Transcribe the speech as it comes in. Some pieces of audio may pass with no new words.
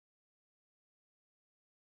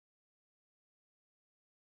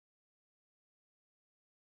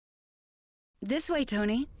This way,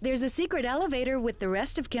 Tony. There's a secret elevator with the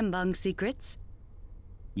rest of Kimbong's secrets.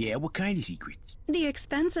 Yeah, what kind of secrets? The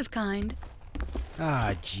expensive kind.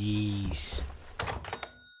 Ah, jeez.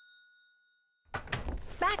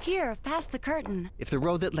 Back here, past the curtain. If the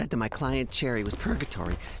road that led to my client Cherry was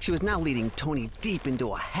purgatory, she was now leading Tony deep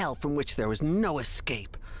into a hell from which there was no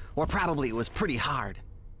escape. Or probably it was pretty hard.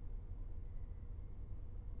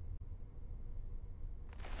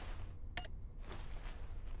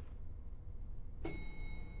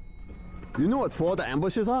 You know what floor the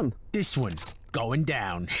ambush is on? This one, going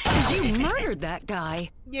down. You murdered that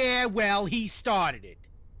guy. Yeah, well, he started it.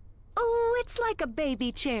 Oh, it's like a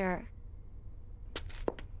baby chair.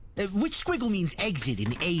 Which squiggle means exit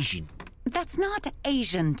in Asian? That's not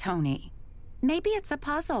Asian, Tony. Maybe it's a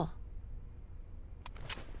puzzle.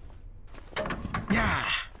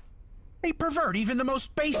 Ah, they pervert even the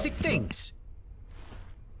most basic things.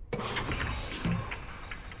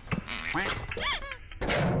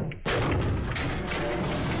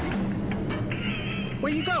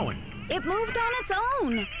 Where you going? It moved on its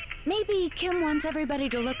own. Maybe Kim wants everybody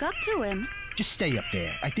to look up to him. Just stay up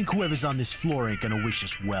there. I think whoever's on this floor ain't gonna wish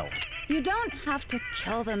us well. You don't have to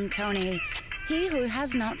kill them, Tony. He who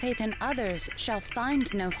has not faith in others shall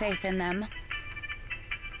find no faith in them.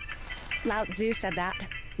 Lao Tzu said that.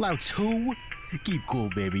 Lao Tzu? Keep cool,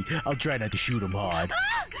 baby. I'll try not to shoot him hard.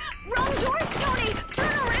 Ah! Wrong doors, Tony!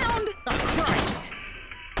 Turn around! Oh, Christ!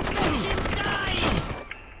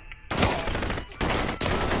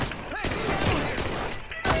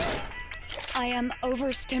 I am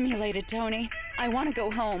overstimulated, Tony. I want to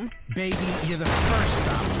go home. Baby, you're the first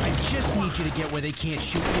stop. I just need you to get where they can't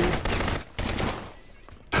shoot you.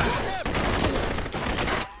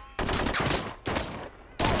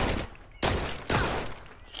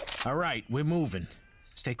 All right, we're moving.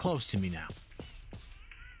 Stay close to me now.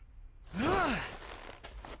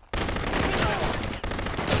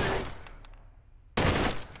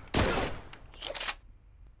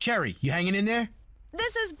 Cherry, you hanging in there?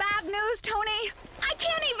 This is bad news, Tony. I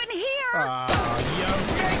can't even hear. You're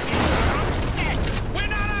making me upset. We're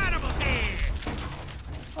not animals here.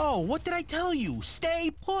 Oh, what did I tell you? Stay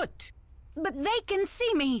put. But they can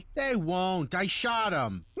see me. They won't. I shot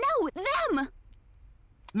them. No, them.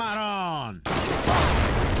 Maron!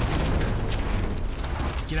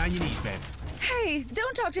 Get on your knees, babe. Hey,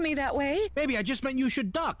 don't talk to me that way. Baby, I just meant you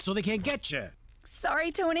should duck so they can't get you.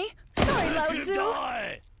 Sorry, Tony. Sorry, Lao Tzu.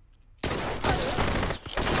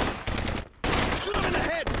 Shoot him in the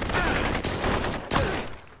head!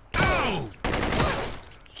 Ow!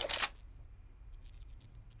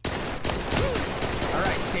 All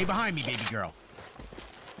right, stay behind me, baby girl.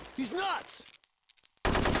 He's nuts!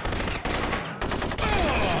 He's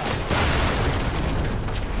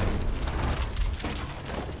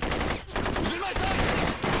in my sight!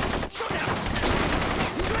 Shut down!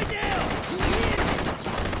 He's right there!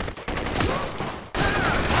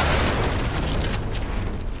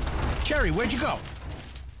 Cherry, where'd you go?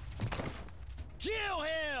 Kill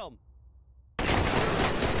him!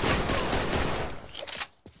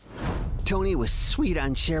 Tony was sweet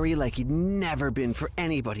on Cherry like he'd never been for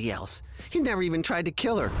anybody else. He never even tried to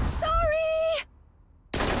kill her. Sorry!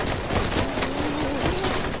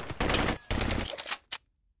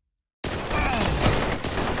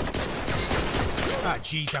 Ah,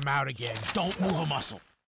 jeez, I'm out again. Don't move a muscle.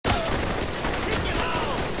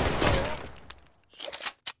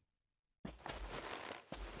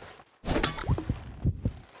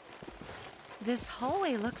 This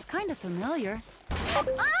hallway looks kind of familiar. You're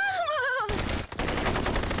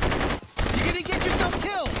gonna get yourself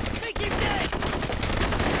killed! Make him dead!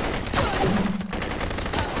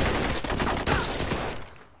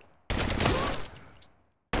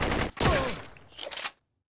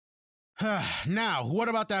 Now, what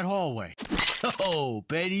about that hallway? Oh,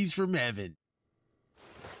 Betty's from heaven.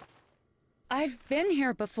 I've been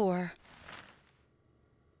here before.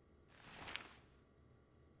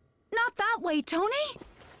 Not that way, Tony.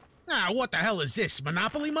 Ah, what the hell is this?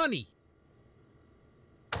 Monopoly money?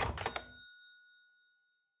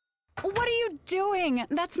 What are you doing?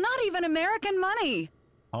 That's not even American money.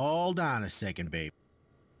 Hold on a second, babe.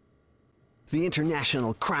 The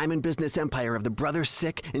international crime and business empire of the Brothers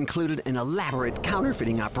Sick included an elaborate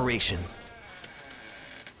counterfeiting operation.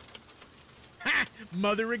 Ha!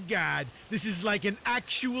 Mother of God, this is like an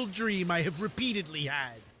actual dream I have repeatedly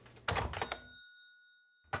had.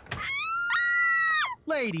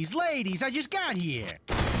 Ladies, I just got here.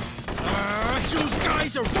 Those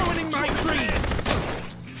guys are ruining my dreams.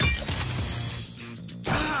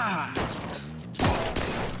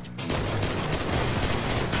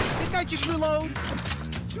 Didn't I just reload?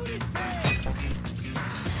 Shoot his face!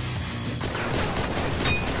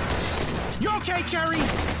 okay, Cherry?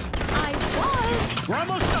 I was. We're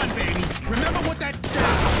almost done, baby. Remember what that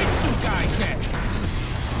Shih Tzu guy said.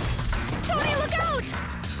 Tony, look out!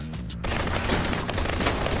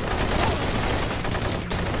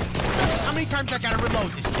 How many times I gotta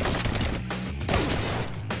reload this thing?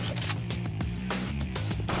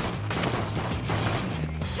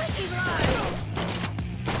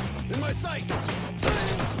 In my sight!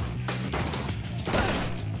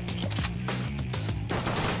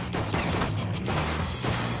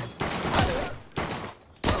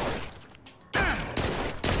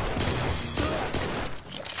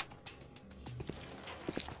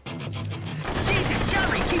 Jesus,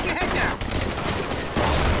 Jerry, keep your head down!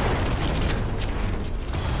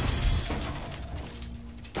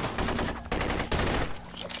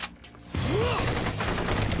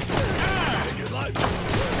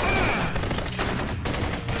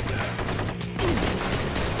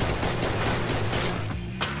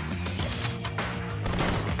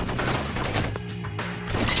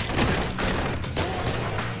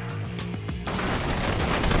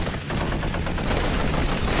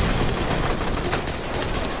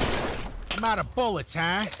 I'm out of bullets,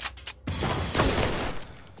 huh?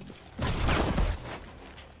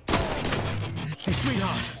 Hey,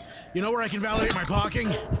 sweetheart, you know where I can validate my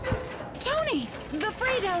parking? Tony, the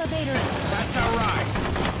freight elevator. That's all right.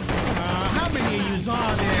 How many of yous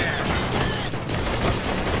are there?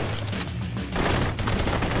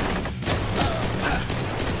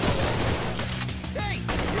 Hey!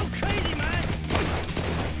 You crazy, man!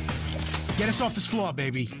 Get us off this floor,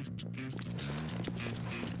 baby.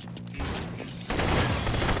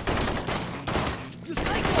 You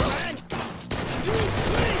psycho, man! You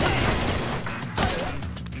crazy!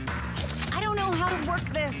 I don't know how to work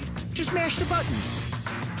this. Just mash the buttons.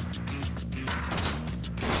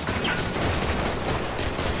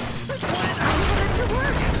 I want it to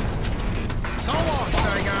work. So long,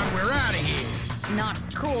 Saigon. We're out of here. Not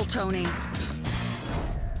cool, Tony.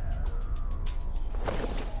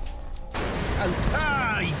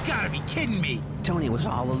 You gotta be kidding me. Tony was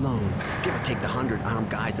all alone, give or take the 100 armed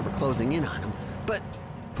guys that were closing in on him. But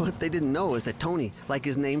what they didn't know is that Tony, like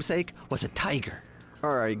his namesake, was a tiger.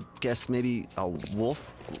 Or I guess maybe a wolf?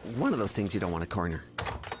 One of those things you don't want to corner.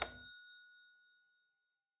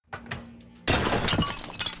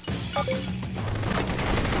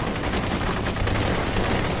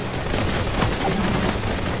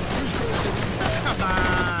 Come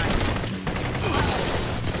on.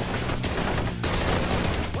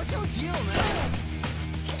 What's your deal, man?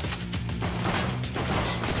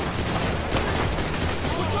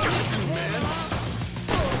 What's up with you, man?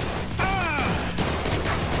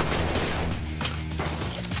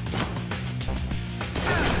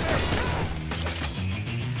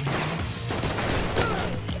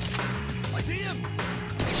 I see him!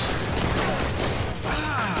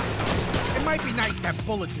 It might be nice to have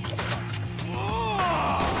bullets in this gun.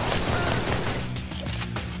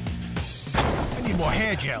 I need more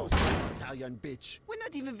hair gel. Italian bitch. We're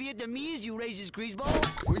not even Vietnamese, you racist greaseball!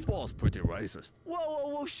 Greaseball's pretty racist.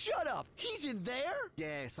 Whoa, shut up! He's in there?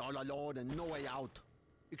 Yes, all alone and no way out.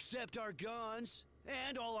 Except our guns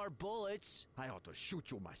and all our bullets. I ought to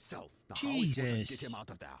shoot you myself. Now, how are we supposed to Jesus. get him out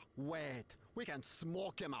of there? Wait, we can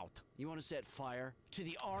smoke him out. You want to set fire to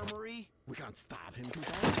the armory? We can starve him to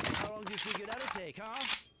death. How long do you think that'll take, huh?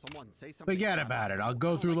 Someone say something. Forget about it. I'll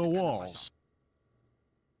go through the walls.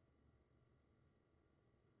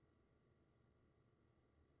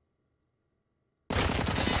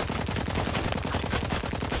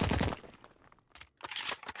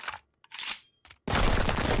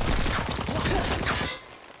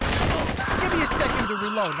 Give me a second to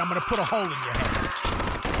reload, and I'm gonna put a hole in your head.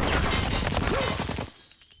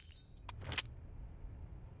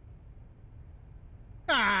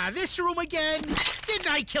 Ah, this room again?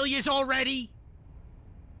 Didn't I kill yous already?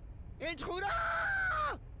 Intruder!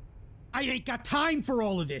 I ain't got time for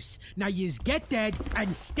all of this. Now yous get dead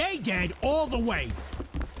and stay dead all the way.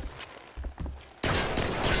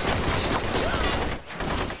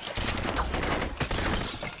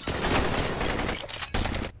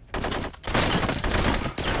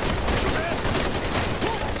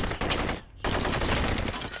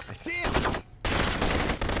 I see him.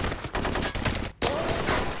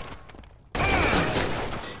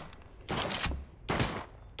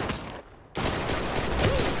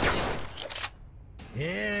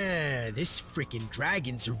 Yeah, this frickin'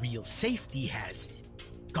 dragon's a real safety hazard.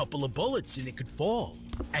 Couple of bullets and it could fall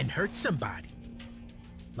and hurt somebody.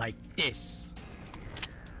 Like this.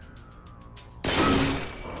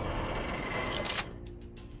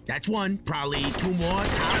 That's one, probably two more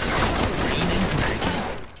tops. Rain and dragon.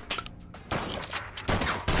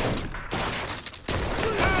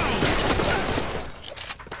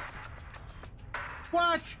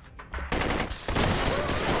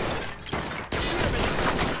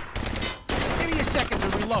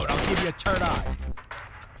 to reload. I'll give you a third eye.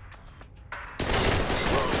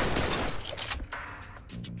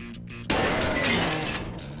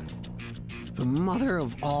 The mother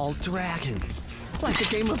of all dragons. Like the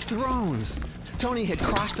Game of Thrones. Tony had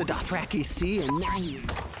crossed the Dothraki Sea and now he...